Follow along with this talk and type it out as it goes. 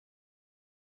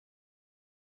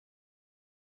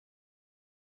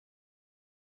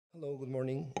Hello, good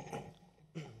morning.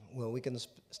 Well, we can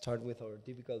start with our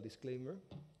typical disclaimer.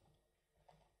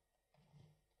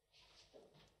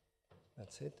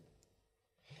 That's it.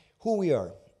 Who we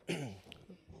are.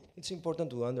 It's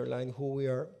important to underline who we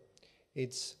are.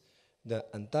 It's the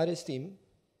Antares team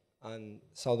and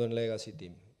Southern Legacy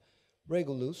team.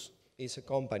 Regulus is a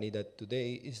company that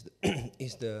today is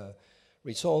is the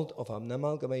result of an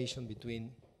amalgamation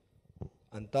between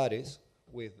Antares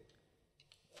with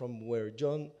from where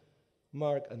John,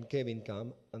 Mark, and Kevin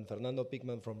come, and Fernando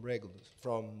Pickman from Regulus,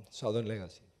 from Southern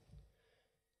Legacy.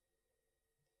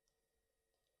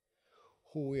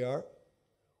 Who we are?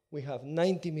 We have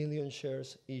 90 million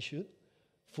shares issued.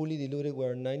 Fully diluted,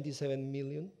 we're 97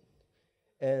 million.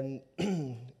 And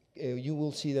you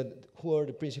will see that who are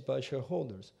the principal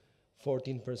shareholders?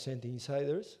 14%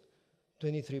 insiders,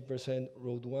 23%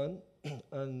 Road One,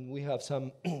 and we have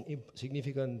some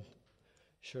significant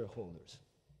shareholders.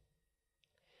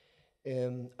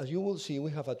 As you will see, we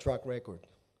have a track record.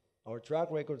 Our track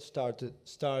record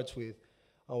starts with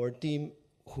our team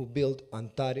who built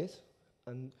Antares,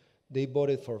 and they bought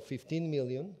it for 15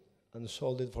 million and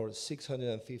sold it for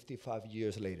 655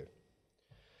 years later.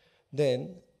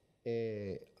 Then,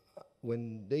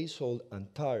 when they sold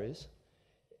Antares,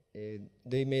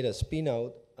 they made a spin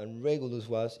out, and Regulus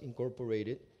was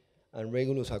incorporated, and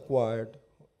Regulus acquired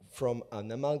from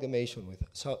an amalgamation with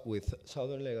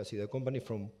Southern Legacy, the company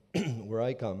from where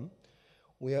I come.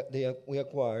 We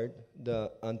acquired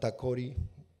the Antacori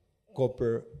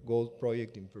copper gold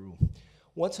project in Peru.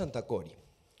 What's Antacori?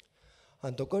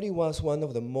 Antacori was one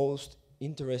of the most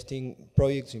interesting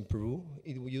projects in Peru.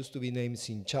 It used to be named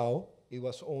Sinchao. It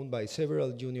was owned by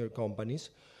several junior companies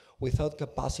without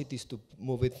capacities to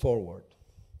move it forward.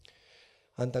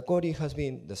 Antacori has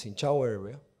been, the Sinchao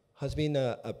area, has been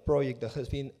a project that has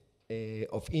been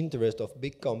of interest of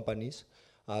big companies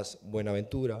as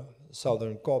Buenaventura,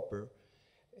 Southern Copper,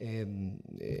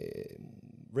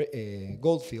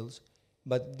 Goldfields,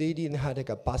 but they didn't have the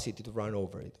capacity to run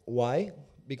over it. Why?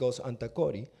 Because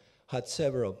Antacori had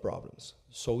several problems: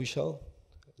 social,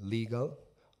 legal,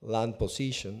 land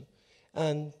position,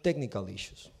 and technical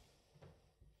issues.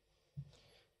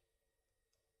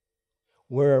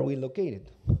 Where are we located?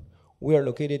 We are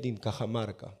located in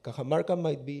Cajamarca. Cajamarca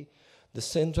might be the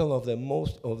central of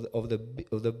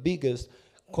the biggest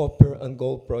copper and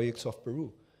gold projects of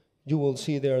Peru. You will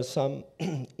see there are some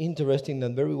interesting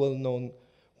and very well-known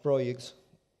projects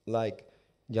like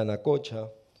Yanacocha,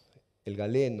 El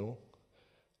Galeno,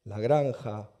 La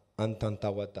Granja, and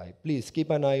Tantahuatay. Please keep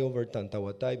an eye over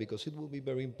Tantahuatay because it will be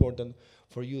very important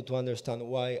for you to understand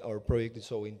why our project is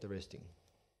so interesting.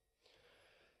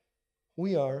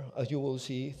 We are, as you will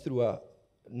see, through a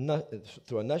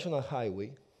national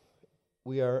highway.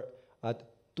 We are at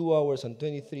 2 hours and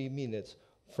 23 minutes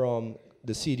from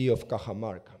the city of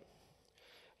Cajamarca.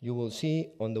 You will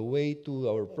see on the way to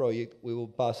our project, we will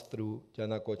pass through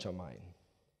Yanacocha mine.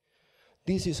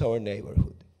 This is our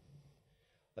neighborhood.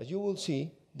 As you will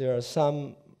see, there are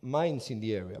some mines in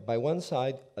the area. By one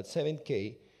side, at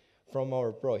 7K from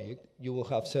our project, you will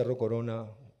have Cerro Corona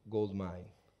gold mine.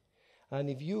 And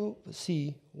if you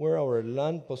see where our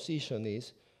land position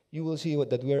is, you will see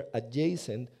that we are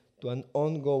adjacent to an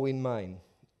ongoing mine.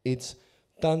 It's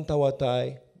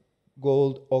Tantahuatay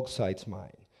gold oxides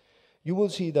mine. You will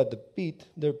see that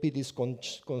their pit is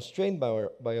constrained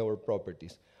by our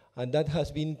properties, and that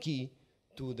has been key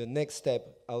to the next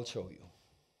step I'll show you.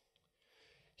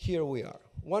 Here we are.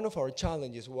 One of our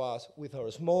challenges was with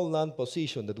our small land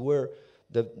position that were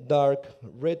the dark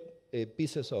red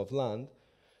pieces of land.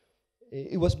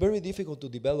 It was very difficult to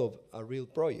develop a real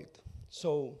project.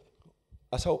 So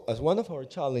as one of our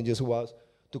challenges was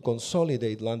to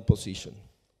consolidate land position.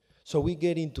 So we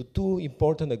get into two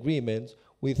important agreements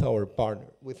with our partner,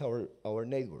 with our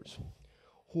neighbors.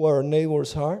 Who our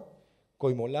neighbors are?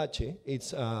 Coimolache,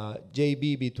 it's a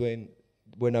JV between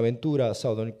Buenaventura,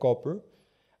 Southern Copper,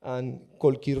 and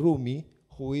Colquirrumi,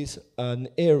 who is an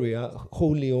area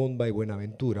wholly owned by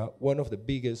Buenaventura, one of the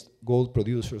biggest gold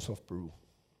producers of Peru.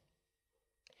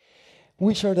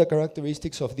 Which are the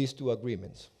characteristics of these two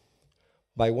agreements?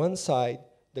 By one side,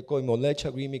 the Coimolache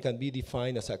agreement can be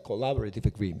defined as a collaborative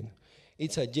agreement.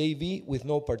 It's a JV with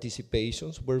no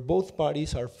participations, where both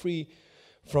parties are free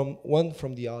from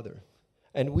the other.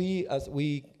 And we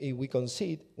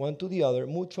concede one to the other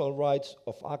mutual rights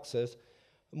of access,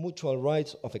 mutual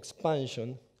rights of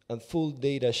expansion, and full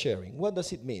data sharing. What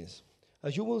does it mean?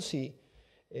 As you will see,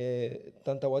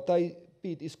 Tantahuatay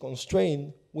pit is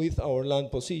constrained with our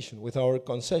land position, with our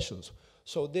concessions.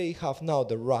 So they have now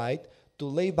the right to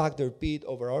lay back their pit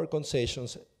over our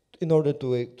concessions in order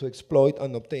to exploit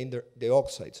and obtain the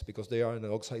oxides, because they are an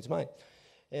oxides mine.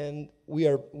 And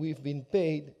we've been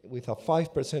paid with a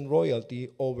 5% royalty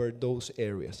over those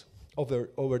areas,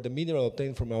 over the mineral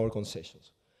obtained from our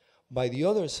concessions. By the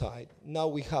other side, now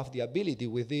we have the ability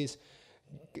with this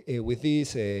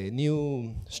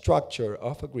new structure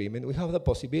of agreement, we have the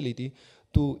possibility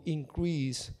to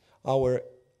increase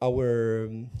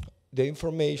the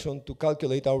information to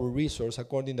calculate our resource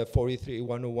according to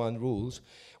 43-101 rules.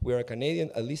 We are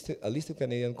a listed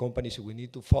Canadian company, so we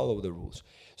need to follow the rules.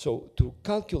 So to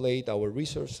calculate our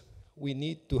resource, we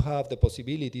need to have the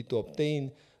possibility to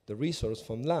obtain the resource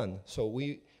from land. So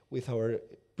with our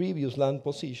previous land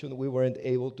position, we weren't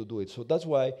able to do it. So that's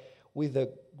why with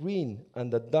the green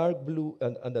and the dark blue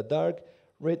and the dark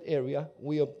red area,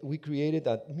 we created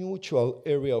a mutual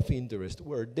area of interest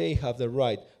where they have the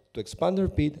right to expand their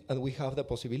pit, and we have the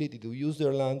possibility to use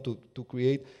their land to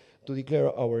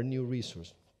declare our new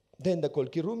resource. Then the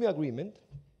Colquirrumia agreement,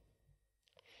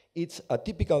 it's a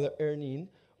typical earning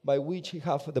by which you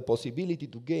have the possibility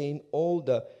to gain all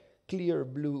the clear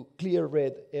blue, clear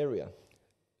red area.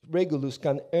 Regulus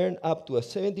can earn up to a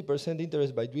 70%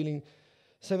 interest by drilling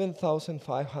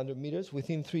 7,500 meters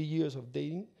within 3 years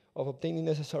of obtaining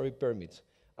necessary permits.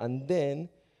 And then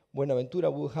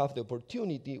Buenaventura will have the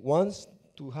opportunity once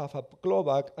to have a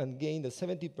clawback and gain the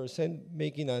 70%,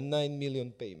 making a 9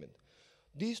 million payment.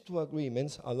 These two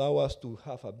agreements allow us to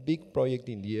have a big project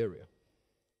in the area.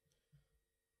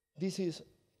 This is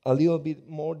a little bit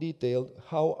more detailed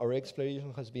how our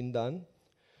exploration has been done.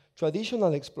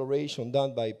 Traditional exploration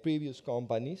done by previous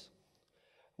companies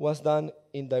was done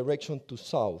in direction to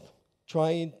south,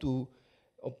 trying to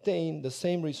obtain the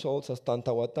same results as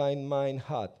Tantahuatay mine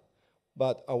had,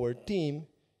 but our team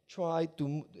tried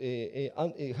to,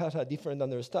 it has a different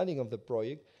understanding of the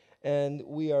project, and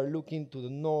we are looking to the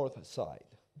north side.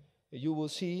 You will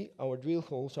see our drill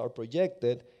holes are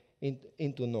projected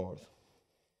into north.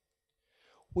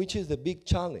 Which is the big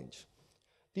challenge?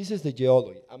 This is the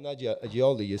geology. I'm not a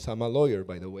geologist, I'm a lawyer,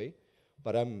 by the way,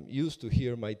 but I'm used to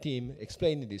hear my team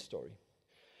explaining this story.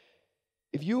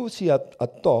 If you see at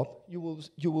top, you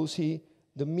will see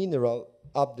the mineral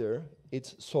up there,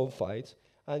 it's sulfides,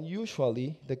 and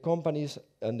usually the companies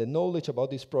and the knowledge about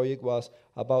this project was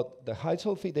about the high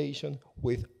sulfidation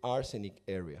with arsenic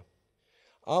area.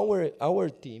 Our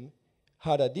team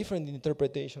had a different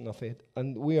interpretation of it,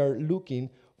 and we are looking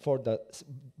for that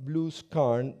blue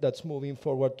skarn that's moving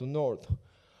forward to north.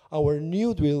 Our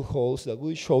new drill holes that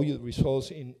will show you the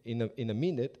results in a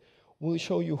minute will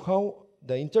show you how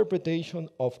the interpretation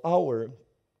of our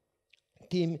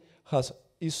team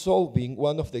is solving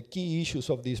one of the key issues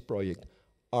of this project,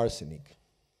 arsenic.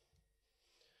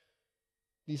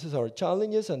 This is our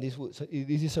challenges, and this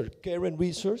is our current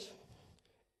resource.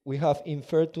 We have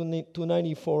inferred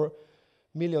 294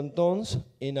 million tons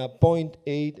in a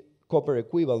 0.8 copper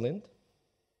equivalent.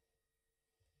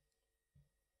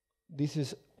 This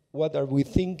is what are we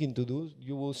thinking to do.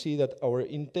 You will see that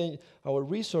our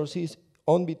resource is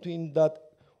on between that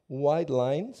white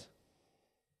lines,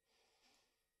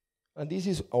 and this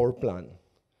is our plan.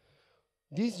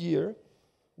 This year,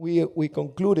 we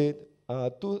concluded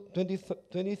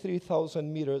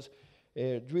 23,000 meters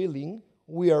drilling.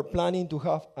 We are planning to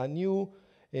have a new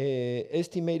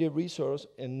estimated resource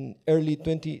in early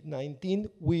 2019.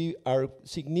 We are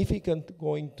significantly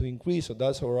going to increase, so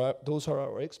those are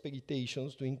our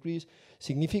expectations, to increase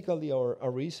significantly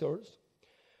our resource.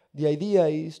 The idea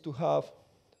is to have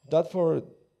that for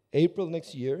April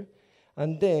next year,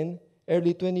 and then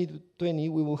early 2020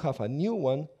 we will have a new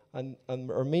one, and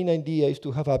our main idea is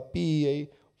to have a PEA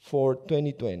for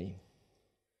 2020.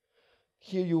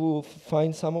 Here you will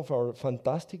find some of our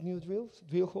fantastic new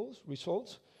drill holes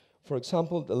results. For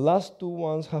example, the last two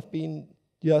ones have been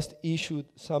just issued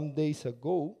some days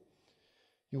ago.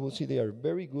 You will see they are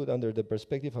very good under the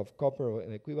perspective of copper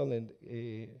and equivalent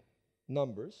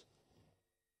numbers.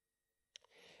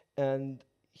 And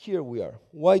here we are.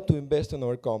 Why to invest in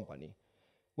our company?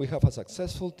 We have a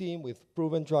successful team with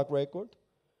proven track record,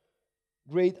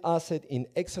 great asset in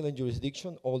excellent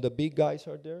jurisdiction. All the big guys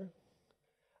are there.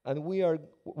 And we are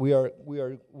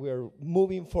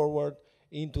moving forward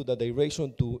into the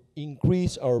direction to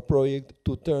increase our project,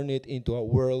 to turn it into a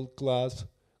world-class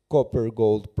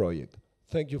copper-gold project.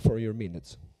 Thank you for your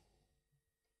minutes.